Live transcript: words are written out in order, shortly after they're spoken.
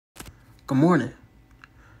Good morning.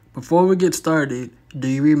 Before we get started, do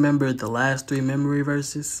you remember the last three memory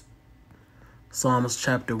verses? Psalms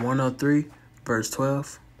chapter 103, verse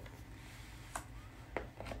 12.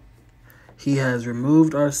 He has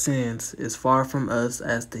removed our sins as far from us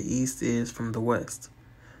as the east is from the west.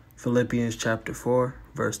 Philippians chapter 4,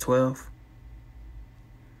 verse 12.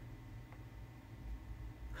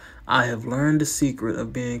 I have learned the secret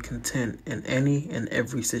of being content in any and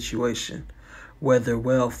every situation, whether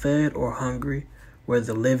well-fed or hungry,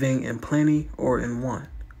 whether living in plenty or in want.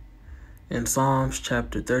 In Psalms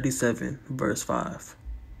chapter 37, verse 5.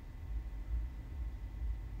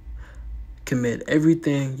 Commit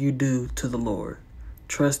everything you do to the Lord.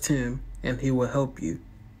 Trust Him, and He will help you.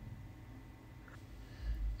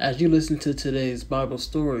 As you listen to today's Bible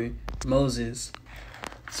story, Moses,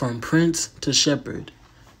 from prince to shepherd,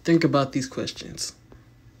 think about these questions.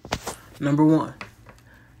 Number 1.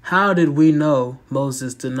 How did we know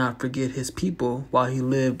Moses did not forget his people while he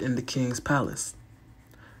lived in the king's palace?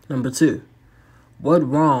 Number 2. What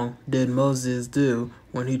wrong did Moses do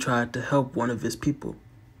when he tried to help one of his people?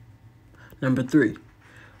 Number 3.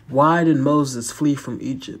 Why did Moses flee from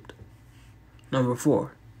Egypt? Number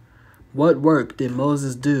 4. What work did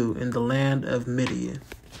Moses do in the land of Midian?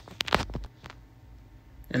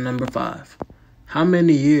 And number 5. How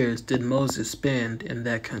many years did Moses spend in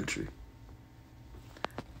that country?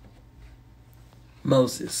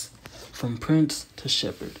 Moses, from prince to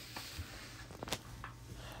shepherd.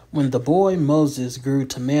 When the boy Moses grew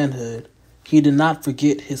to manhood, he did not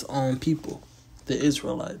forget his own people, the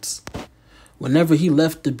Israelites. Whenever he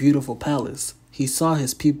left the beautiful palace, he saw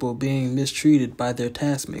his people being mistreated by their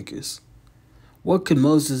taskmakers. What could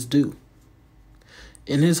Moses do?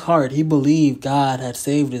 In his heart, he believed God had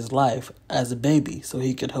saved his life as a baby so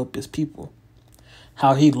he could help his people.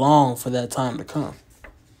 How he longed for that time to come.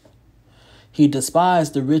 He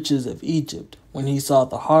despised the riches of Egypt when he saw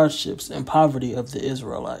the hardships and poverty of the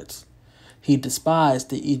Israelites. He despised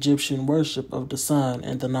the Egyptian worship of the sun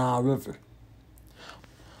and the Nile River.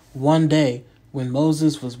 One day, when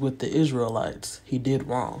Moses was with the Israelites, he did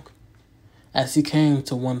wrong. As he came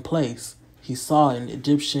to one place, he saw an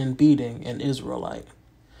Egyptian beating an Israelite.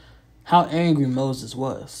 How angry Moses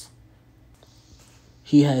was.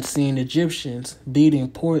 He had seen Egyptians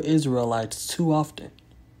beating poor Israelites too often.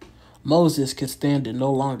 Moses could stand it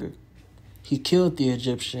no longer. He killed the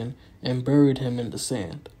Egyptian and buried him in the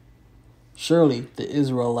sand. Surely the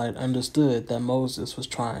Israelite understood that Moses was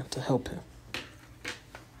trying to help him.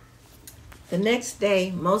 The next day,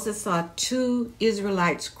 Moses saw two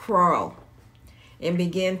Israelites quarrel and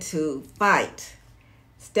began to fight.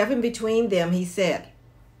 Stepping between them, he said,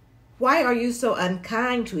 "Why are you so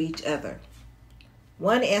unkind to each other?"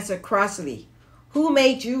 One answered crossly, "Who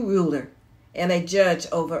made you ruler and a judge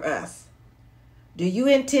over us? Do you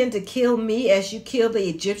intend to kill me as you killed the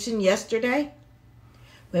Egyptian yesterday?"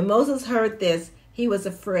 When Moses heard this, he was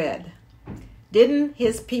afraid. Didn't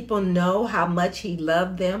his people know how much he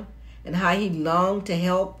loved them and how he longed to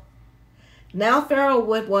help? Now Pharaoh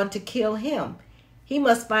would want to kill him. He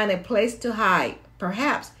must find a place to hide.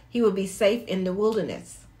 Perhaps he would be safe in the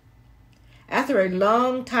wilderness. After a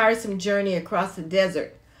long, tiresome journey across the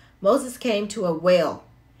desert, Moses came to a well.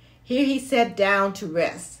 Here he sat down to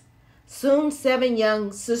rest. Soon 7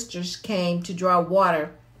 young sisters came to draw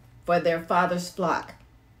water for their father's flock.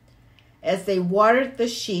 As they watered the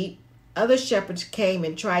sheep, other shepherds came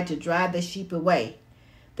and tried to drive the sheep away.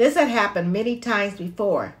 This had happened many times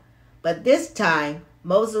before, but this time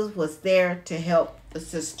Moses was there to help the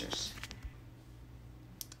sisters.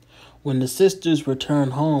 When the sisters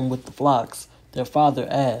returned home with the flocks, their father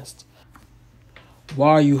asked, "Why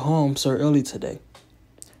are you home so early today?"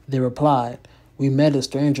 They replied, "We met a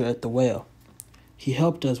stranger at the well. He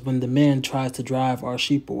helped us when the men tried to drive our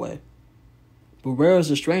sheep away." "But where is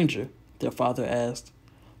the stranger?" their father asked.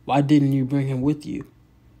 "Why didn't you bring him with you?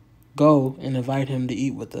 Go and invite him to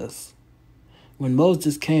eat with us." When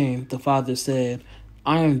Moses came, the father said,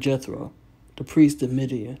 "I am Jethro, the priest of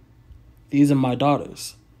Midian. These are my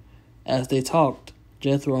daughters." As they talked,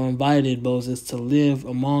 Jethro invited Moses to live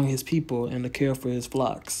among his people and to care for his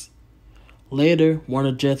flocks. Later, one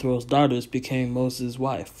of Jethro's daughters became Moses'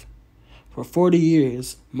 wife. For 40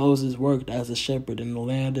 years, Moses worked as a shepherd in the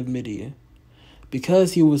land of Midian.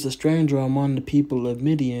 Because he was a stranger among the people of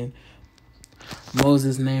Midian,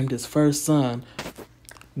 Moses named his first son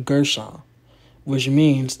Gershom, which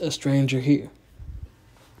means a stranger here.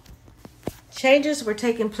 Changes were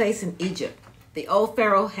taking place in Egypt. The old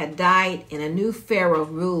Pharaoh had died and a new Pharaoh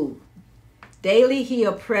ruled. Daily he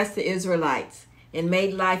oppressed the Israelites and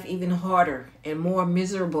made life even harder and more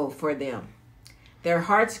miserable for them. Their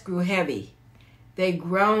hearts grew heavy. They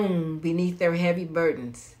groaned beneath their heavy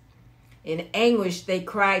burdens. In anguish, they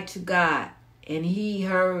cried to God, and he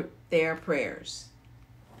heard their prayers.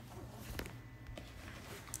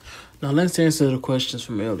 Now let's answer the questions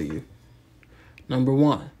from earlier. Number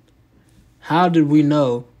 1. How did we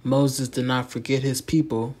know Moses did not forget his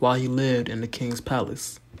people while he lived in the king's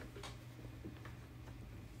palace?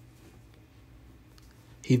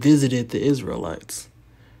 He visited the Israelites.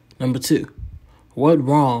 Number 2. What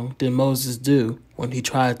wrong did Moses do when he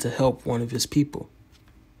tried to help one of his people?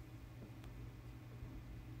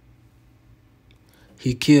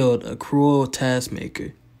 He killed a cruel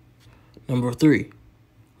taskmaker. Number 3.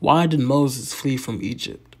 Why did Moses flee from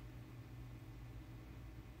Egypt?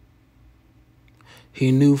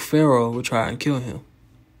 He knew Pharaoh would try and kill him.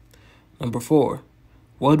 Number 4.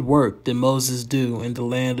 What work did Moses do in the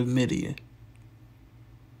land of Midian?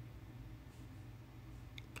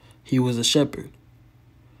 He was a shepherd.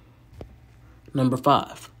 Number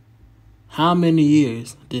 5. How many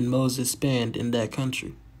years did Moses spend in that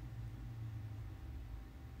country?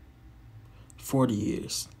 40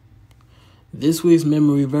 years. This week's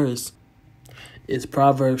memory verse is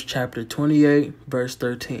Proverbs chapter 28, verse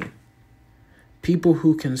 13. People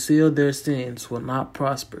who conceal their sins will not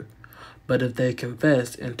prosper, but if they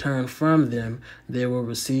confess and turn from them, they will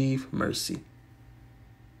receive mercy.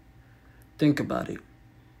 Think about it.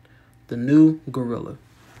 The new gorilla.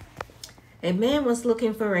 A man was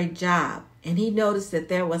looking for a job, and he noticed that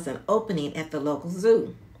there was an opening at the local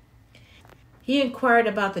zoo. He inquired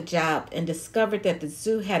about the job and discovered that the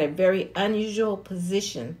zoo had a very unusual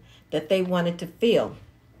position that they wanted to fill.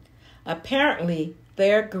 Apparently,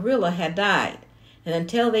 their gorilla had died, and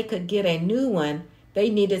until they could get a new one, they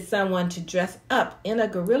needed someone to dress up in a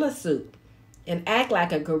gorilla suit and act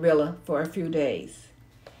like a gorilla for a few days.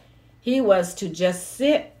 He was to just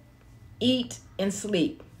sit, eat, and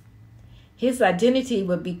sleep. His identity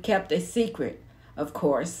would be kept a secret, of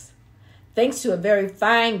course. Thanks to a very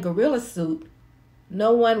fine gorilla suit,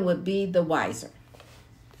 no one would be the wiser.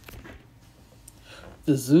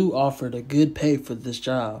 The zoo offered a good pay for this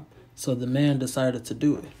job, so the man decided to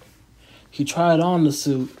do it. He tried on the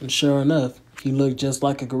suit, and sure enough, he looked just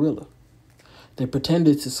like a gorilla. They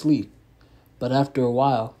pretended to sleep, but after a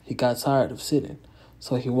while, he got tired of sitting,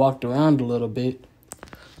 so he walked around a little bit,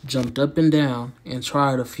 jumped up and down, and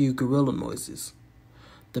tried a few gorilla noises.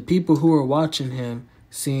 The people who were watching him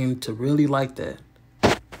seemed to really like that.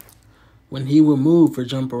 When he would move or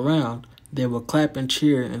jump around, they would clap and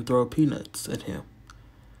cheer and throw peanuts at him.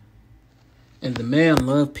 And the man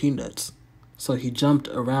loved peanuts, so he jumped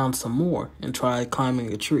around some more and tried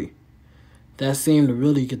climbing a tree. That seemed to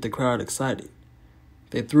really get the crowd excited.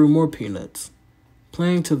 They threw more peanuts.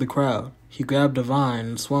 Playing to the crowd, he grabbed a vine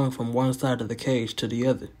and swung from one side of the cage to the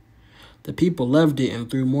other. The people loved it and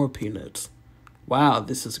threw more peanuts. Wow,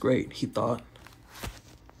 this is great, he thought.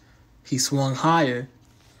 He swung higher,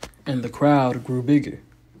 and the crowd grew bigger.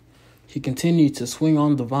 He continued to swing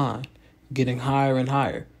on the vine, getting higher and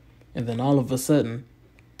higher, and then all of a sudden,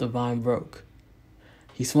 the vine broke.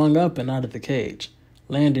 He swung up and out of the cage,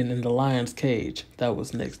 landing in the lion's cage that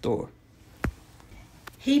was next door.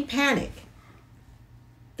 He panicked.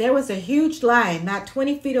 There was a huge lion not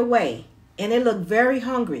 20 feet away, and it looked very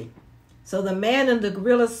hungry. So the man in the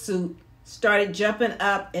gorilla suit started jumping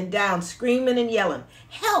up and down, screaming and yelling,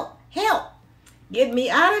 "Help! Help! Get me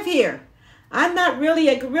out of here! I'm not really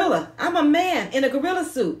a gorilla. I'm a man in a gorilla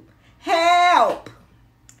suit. Help!"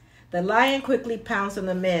 The lion quickly pounced on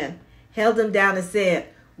the man, held him down and said,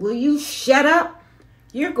 "Will you shut up?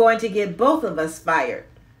 You're going to get both of us fired."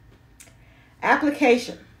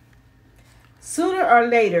 Application. Sooner or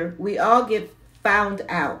later, we all get found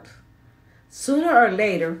out. Sooner or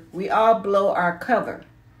later, we all blow our cover.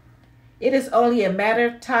 It is only a matter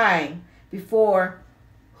of time before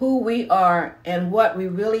who we are and what we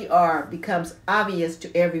really are becomes obvious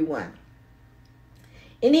to everyone.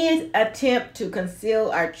 Any attempt to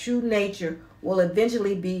conceal our true nature will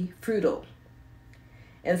eventually be futile.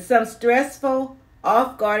 In some stressful,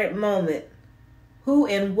 off-guarded moment, who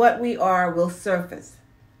and what we are will surface.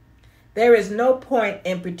 There is no point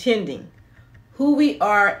in pretending. Who we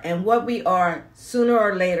are and what we are, sooner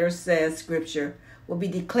or later, says Scripture, will be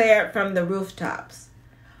declared from the rooftops.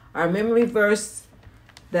 Our memory verse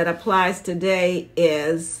that applies today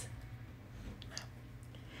is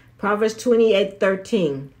Proverbs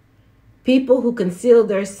 28:13. People who conceal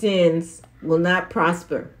their sins will not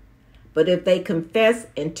prosper, but if they confess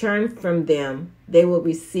and turn from them, they will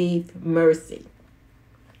receive mercy.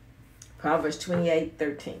 Proverbs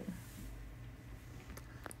 28:13.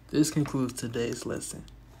 This concludes today's lesson.